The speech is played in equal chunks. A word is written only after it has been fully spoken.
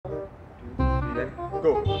then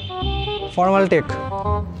go. Formal take.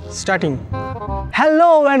 Starting. Hello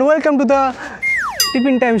and welcome to the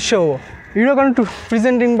Tiffin Time Show. Ureckon to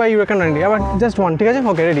presenting by Ureckon India. But just one. ठीक है?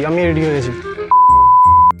 Okay, ready. I'm ready हो गया.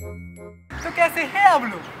 तो कैसे हैं आप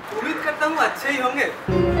लोग? उम्मीद करता हूँ अच्छे ही होंगे.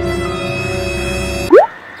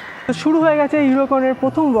 তো শুরু হয়ে গেছে ইউরেকনের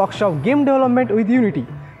প্রথম workshop game development with unity.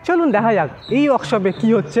 চলুন দেখা যাক এই ওয়ার্কশপে কি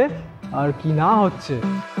হচ্ছে আর কি না হচ্ছে।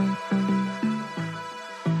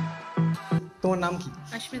 তোমার নাম কি?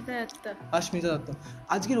 অস্মিতা দত্ত। অস্মিতা দত্ত।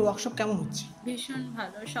 আজকের ওয়ার্কশপ কেমন হচ্ছে? ভীষণ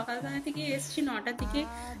ভালো। সকালবেলা থেকে এসেছি 9টা থেকে।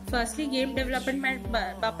 ফার্স্টলি গেম ডেভেলপমেন্ট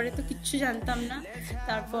ব্যাপারে তো কিচ্ছু জানতাম না,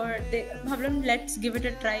 তারপর ভাবলাম let's give it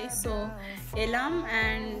a try, so এলাম।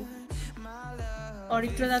 অ্যান্ড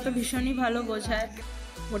অরিত্রদা তো ভীষণই ভালো বোঝায়,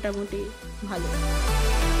 মোটামুটি ভালো।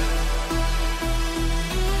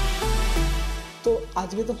 তো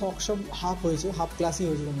আজকে তো ওয়ার্কশপ হাফ হয়েছে, হাফ ক্লাসই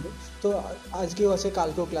হয়েছে তোমাদের। তো আজকেও আছে,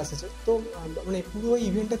 কালকেও ক্লাস আছে। তো মানে পুরো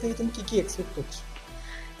ইভেন্টটা থেকে তুমি কী কী এক্সপেক্ট করছো?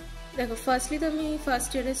 দেখো, ফার্স্টলি তো আমি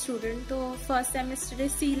ফার্স্ট ইয়ারের স্টুডেন্ট, তো ফার্স্ট সেমিস্টারে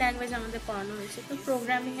সি ল্যাঙ্গুয়েজ আমাদের পড়ানো হয়েছে, তো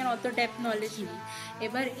প্রোগ্রামিংয়ের অত ডেপথ নলেজ নেই।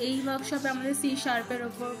 এবার এই ওয়ার্কশপে আমাদের সি শার্পের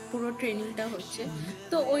ওপর পুরো ট্রেনিংটা হচ্ছে,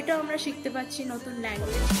 তো ওইটাও আমরা শিখতে পারছি, নতুন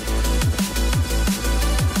ল্যাঙ্গুয়েজ।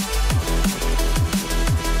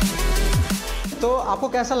 तो आपको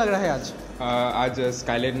कैसा लग रहा है आज? आज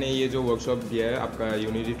स्काईलैड ने ये जो वर्कशॉप दिया है आपका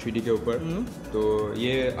यूनिटी 3D के ऊपर, तो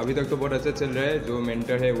ये अभी तक तो बहुत अच्छा चल रहा है। जो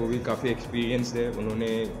मेंटर है वो भी काफ़ी एक्सपीरियंस है,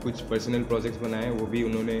 उन्होंने कुछ पर्सनल प्रोजेक्ट्स बनाए हैं, वो भी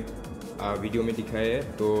उन्होंने वीडियो में दिखाए है।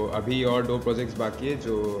 तो अभी और 2 प्रोजेक्ट्स बाकी है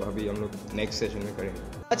जो अभी हम लोग नेक्स्ट सेशन में करेंगे।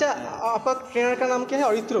 अच्छा, आपका ट्रेनर का नाम क्या है?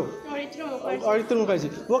 अरित्र मुखर्जी। अरित्र मुखर्जी।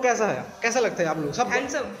 वो कैसा है, कैसा लगता है आप लोग सब?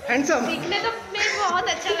 हैंडसम। दिखने तो बहुत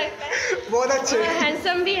अच्छा लगता है। बहुत अच्छे,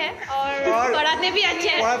 हैंडसम भी है और पढ़ाते भी अच्छे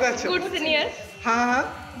हैं। Good senior. हाँ हाँ,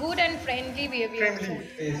 good and friendly behaviour. Friendly.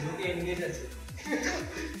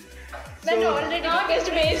 मैंने ऑलरेडी रिक्वेस्ट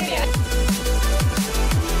भेज दिया।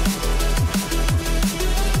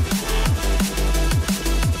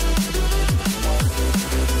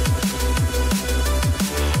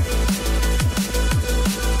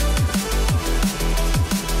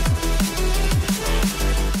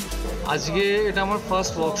 আজকে এটা আমার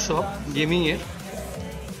ফার্স্ট ওয়ার্কশপ গেমিংয়ের।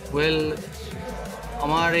 ওয়েল,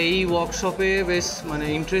 আমার এই ওয়ার্কশপে বেশ মানে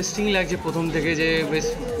ইন্টারেস্টিং লাগছে প্রথম থেকে, যে বেশ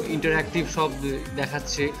ইন্টারঅ্যাক্টিভ সব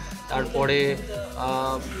দেখাচ্ছে। তারপরে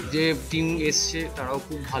যে টিম এসছে তারাও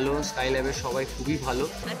খুব ভালো, স্কাইল্যাবের সবাই খুবই ভালো।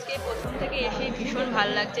 আজকে প্রথম থেকে এসে ভীষণ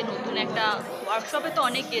ভালো লাগছে। নতুন একটা ওয়ার্কশপে তো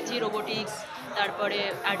অনেক গেছি, রোবোটিক্স, তারপরে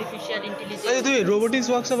আর্টিফিশিয়াল ইন্টেলিজেন্স। তুমি রোবোটিক্স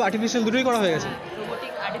ওয়ার্কশপ আর্টিফিশিয়াল দুটোই করা হয়ে গেছে?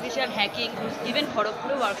 Robotic, artificial, hacking, even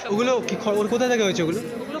খড়গপুরে workshop. ওগুলো কি কোথা থেকে হয়েছে?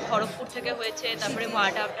 ওগুলো খড়গপুর থেকে হয়েছে, তারপরে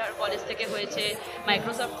ভাটার কলেজ থেকে হয়েছে,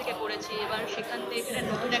 মাইক্রোসফট থেকে করেছি। এবার সেখান থেকে এখানে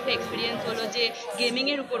নতুন একটা এক্সপিরিয়েন্স হলো যে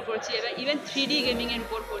গেমিংয়ের উপর করছি, এবার ইভেন 3D গেমিংয়ের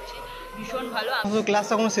উপর করছি, ভীষণ ভালো। ক্লাস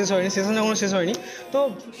এখনো শেষ হয়নি, সেশন এখনো শেষ হয়নি, তো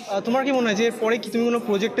তোমার কি মনে হয় যে পরে কি তুমি কোনো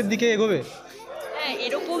প্রজেক্টের দিকে এগোবে? হ্যাঁ,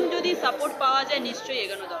 এরকম যদি সাপোর্ট পাওয়া যায় নিশ্চয়ই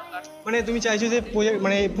এগোনো দরকার। মানে তুমি চাইছো যে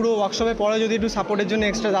মানে পুরো ওয়ার্কশপে পরে যদি একটু সাপোর্টের জন্য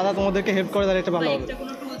এক্সট্রা দাদা তোমাদেরকে হেল্প করে, তাহলে এটা ভালো হবে।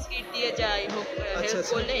 কোনো টুলস কিট দিয়ে যাই হোক, হেল্প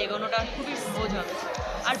করলে এগোনোটা খুবই সহজ হবে।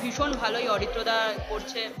 আর ভীষণ ভালোই অরিত্রদা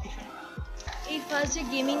করছে। এই ফার্স্ট যে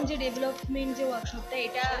গেমিং যে ডেভেলপমেন্ট যে ওয়ার্কশপটা,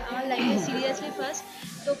 এটা আমার লাইফে সিরিয়াসলি ফার্স্ট।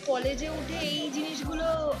 তো কলেজে উঠে এই জিনিসগুলো,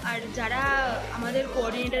 আর যারা আমাদের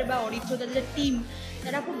কোঅর্ডিনেটর বা অরিত্রদা যে টিম,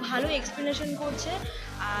 তারা খুব ভালো এক্সপ্লেনেশন করছে।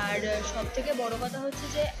 আর সব থেকে বড় কথা হচ্ছে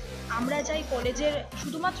যে আমরা চাই কলেজের,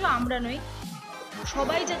 শুধুমাত্র আমরা নই,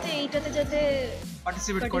 সবাই যাতে এইটাতে যাতে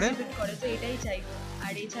পার্টিসিপেট করে, তো এটাই চাইবো।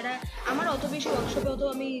 আর এছাড়া আমার অত বেশি ওয়ার্কশপে অত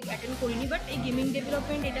আমি অ্যাটেন্ড করিনি, বাট এই গেমিং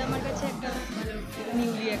ডেভেলপমেন্ট এটা আমার কাছে একটা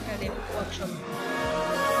নিউলি একটা ওয়ার্কশপ।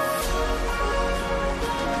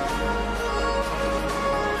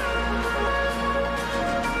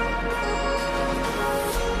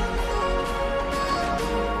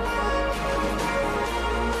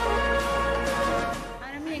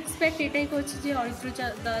 এটাই করছি যে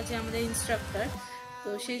অরিত্রদা যে আমাদের ইনস্ট্রাক্টর, তো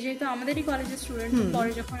সে যেহেতু আমাদেরই কলেজের স্টুডেন্ট,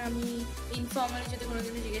 পরে যখন আমি ইনফর্মালি যদি কোনো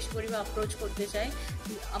কিছু জিজ্ঞেস করি বা অ্যাপ্রোচ করতে চাই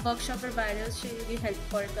ওয়ার্কশপের বাইরেও, সে যদি হেল্প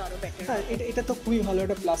করে তো আরও বেটার। হ্যাঁ, এটা তো খুবই ভালো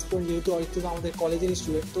একটা প্লাস পয়েন্ট, যেহেতু অরিত্রদা আমাদের কলেজের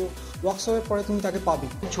স্টুডেন্ট, তো ওয়ার্কশপের পরে তুমি তাকে পাবে।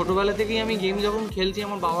 ছোটোবেলা থেকেই আমি গেম যখন খেলছি,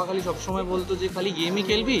 আমার বাবা খালি সবসময় বলতো যে খালি গেমই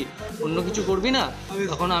খেলবি, অন্য কিছু করবি না।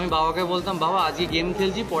 তখন আমি বাবাকে বলতাম, বাবা আজকে গেম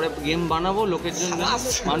খেলছি, পরে গেম বানাবো, লোকের জন্য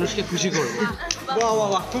মানুষকে খুশি করবো। वाह वाह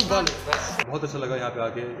वाह, खूब ভালো। बहुत अच्छा लगा यहाँ पे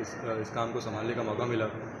आके इस काम को संभालने का मौका मिला,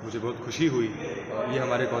 मुझे बहुत खुशी हुई। ये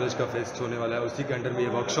हमारे कॉलेज का फेस्ट होने वाला है, उसी के अंडर में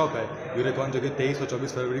ये वर्कशॉप है यूरेकॉन, जो कि 23 और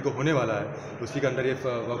 24 फरवरी को होने वाला है, उसी के अंदर ये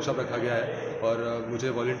वर्कशॉप रखा गया है। और मुझे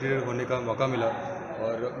वॉलंटियर होने का मौका मिला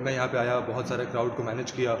और मैं यहाँ पे आया, बहुत सारे क्राउड को मैनेज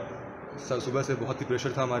किया सुबह से बहुत ही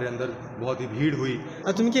प्रेशर था हमारे अंदर, बहुत ही भीड़ हुई।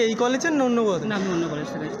 আর তুমি কি এই কলেজের না অন্য কলেজ? না, আমি অন্য কলেজ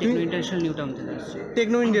থেকে টেকনো ইন্টারন্যাশনাল নিউ টাউন থেকে এসেছি।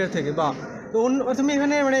 টেকনো ইন্ডিয়া থেকে, বাহ। তো তুমি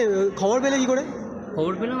এখানে মানে খবর পেলে কি করে?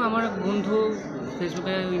 খবর পেলাম, আমার বন্ধু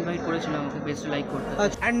ফেসবুকে ইনভাইট করেছিল আমাকে পেজটা লাইক করতে।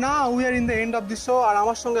 And now we are in the end of this show, আর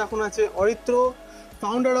আমার সঙ্গে এখন আছে অরিত্র,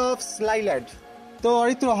 ফাউন্ডার অফ Slylad. তো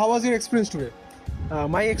Aritra, how was your experience today?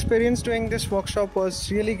 My experience doing this workshop was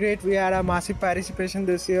really great. We had a massive participation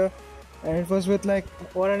this year, and it was with like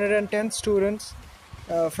 110 students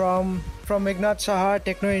from Meghnad Saha,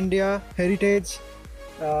 Techno India, Heritage,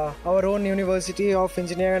 our own University of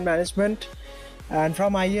Engineering and Management, and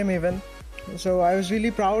from IEM even. So I was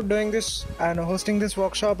really proud doing this and hosting this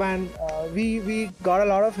workshop, and we got a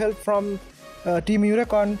lot of help from Team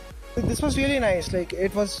Ureckon. This was really nice. Like,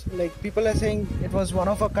 it was like people are saying it was one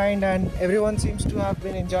of a kind, and everyone seems to have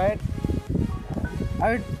been enjoyed.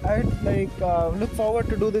 I would like look forward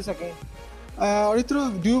to do this again. Aritra,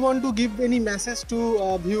 do you want to give any message to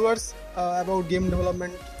viewers about game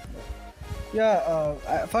development? Yeah,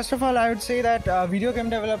 first of all, I would say that video game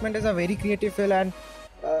development is a very creative field, and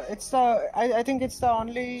it's the I think it's the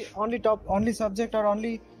only subject or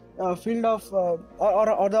only field of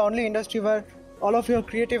or the only industry where all of your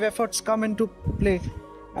creative efforts come into play.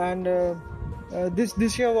 And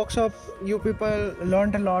this year workshop, you people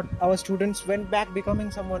learned a lot. Our students went back becoming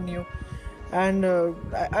someone new, and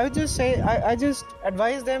I would just say I just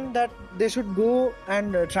advise them that they should go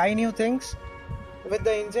and try new things with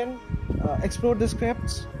the engine, explore the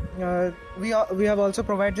scripts. We have also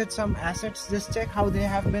provided some assets. Just check how they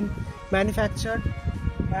have been manufactured,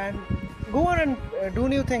 and go on and do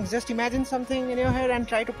new things. Just imagine something in your head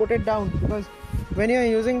and try to put it down, because when you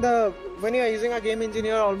are using a game engine,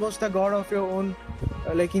 you're almost the god of your own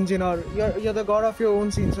like engine, or you're the god of your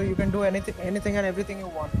own scene, so you can do anything and everything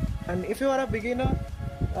you want. And if you are a beginner,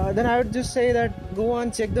 then I would just say that go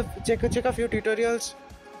on, check a few tutorials,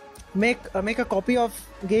 make a copy of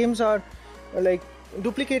games, or like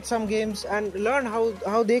duplicate some games and learn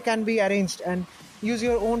how they can be arranged, and use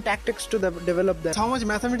your own tactics to develop them. How much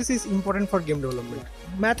mathematics is important for game development?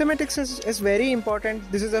 Mathematics is very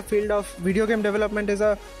important. This is a field of video game development, is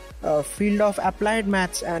a field of applied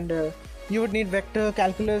maths, and you would need vector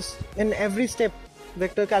calculus in every step,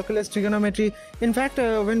 vector calculus, trigonometry. In fact,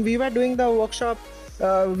 when we were doing the workshop,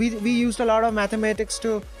 we used a lot of mathematics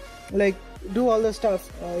to like do all the stuff,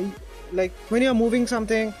 like when you're moving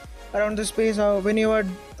something around the space, or when you are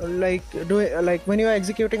when you are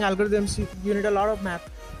executing algorithms, you need a lot of math.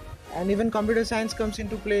 And even computer science comes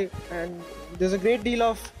into play, and there's a great deal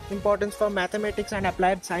of importance for mathematics and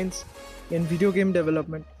applied science in video game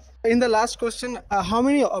development. In the last question, how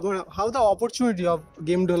the opportunity of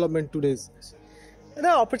game development today is?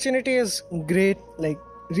 The opportunity is great, like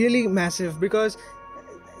really massive, because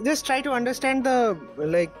just try to understand the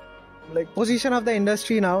like position of the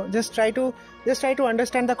industry now. Just try to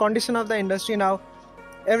understand the condition of the industry now.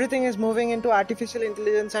 Everything is moving into artificial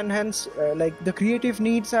intelligence, and hence like the creative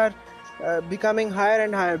needs are becoming higher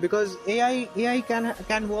and higher, because AI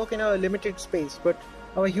can work in a limited space, but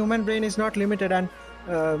our human brain is not limited, and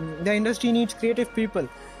the industry needs creative people.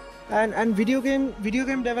 And video game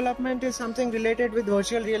development is something related with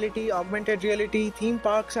virtual reality, augmented reality, theme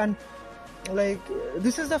parks, and like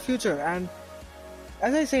this is the future. And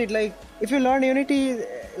as I said, like if you learn Unity,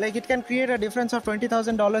 like it can create a difference of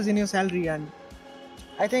 $20,000 in your salary, and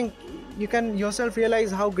I think you can yourself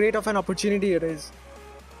realize how great of an opportunity it is.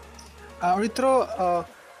 Aritra,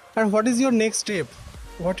 and what is your next step?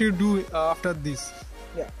 What do you do after this?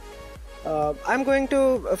 Yeah, I'm going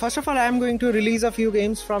to first of all I'm going to release a few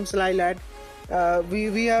games from Slylad.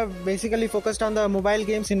 We have basically focused on the mobile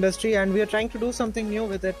games industry, and we are trying to do something new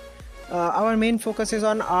with it. Our main focus is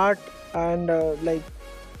on art, and like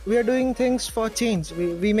we are doing things for change.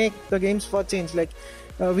 We make the games for change. Like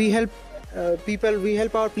we help we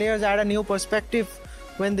help our players add a new perspective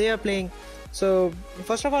when they are playing. So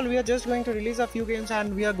first of all, we are just going to release a few games,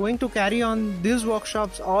 and we are going to carry on these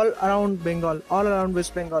workshops all around Bengal, all around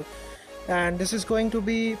West Bengal. And this is going to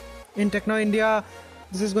be in Techno India,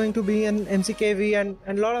 this is going to be in MCKV,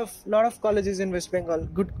 and lot of colleges in West Bengal,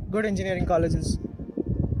 good engineering colleges.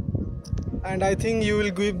 And I think you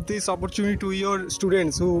will give this opportunity to your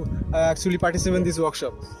students who actually participate in this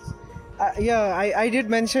workshop. Yeah, I did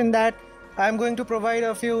mention that I'm going to provide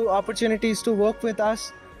a few opportunities to work with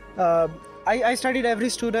us. I studied every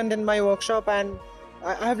student in my workshop, and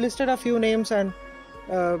I have listed a few names, and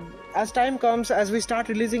as time comes, as we start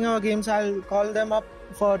releasing our games, I'll call them up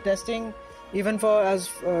for testing, even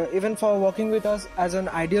for working with us as an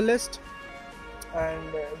idealist.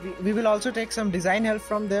 And we will also take some design help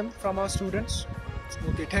from them, from our students.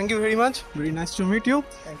 Okay, thank you very much, very nice to meet you.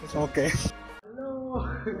 Thank you. Okay, hello.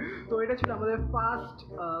 তো এটা ছিল আমাদের first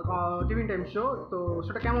tiffin time show. তো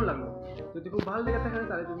সেটা কেমন লাগলো? যদি খুব ভালো লেগে থাকে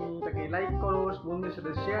তাহলে তুমি এটাকে লাইক করো, বন্ধুদের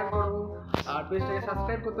সাথে শেয়ার করো, আর পেজটাকে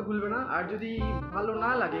সাবস্ক্রাইব করতে ভুলবে না। আর যদি ভালো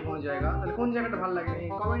না লাগে কোনো জায়গা, তাহলে কোন জায়গাটা ভালো লাগেনি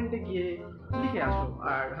কমেন্টে গিয়ে লিখে আসো।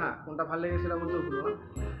 আর হ্যাঁ, কোনটা ভালো লেগে সেটা বলতেও ভুলো না।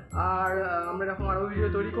 আর আমরা এরকম আরও ভিডিও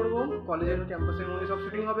তৈরি করবো, কলেজের ক্যাম্পাসের মধ্যে সব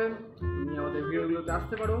শুটিং হবে, তুমি আমাদের ভিডিওগুলোতে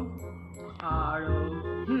আসতে পারো। আর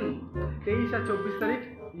 23 আর 24 তারিখ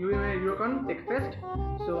UEM ইউরোকন টেক ফেস্ট,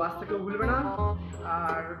 সো আসতে কেউ ভুলবে না।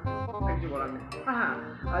 আর কিছু বলার নেই। হ্যাঁ,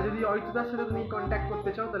 আর যদি অরিত্রদার সাথে তুমি কন্ট্যাক্ট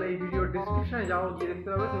করতে চাও তাহলে এই ভিডিওর ডিসক্রিপশানে যাও, গিয়ে দেখতে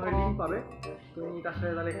পাবে, তোমার লিঙ্ক পাবে, তুমি তার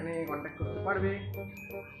সাথে তাহলে এখানে কন্ট্যাক্ট করতে পারবে,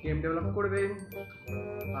 গেম ডেভেলপ করবে,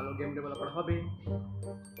 ভালো গেম ডেভেলপার হবে।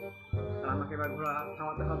 আর আমাকে এবার ঘোরা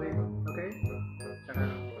থামাতে হবে। ওকে,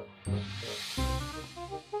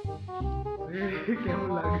 কেমন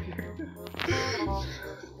লাগছে?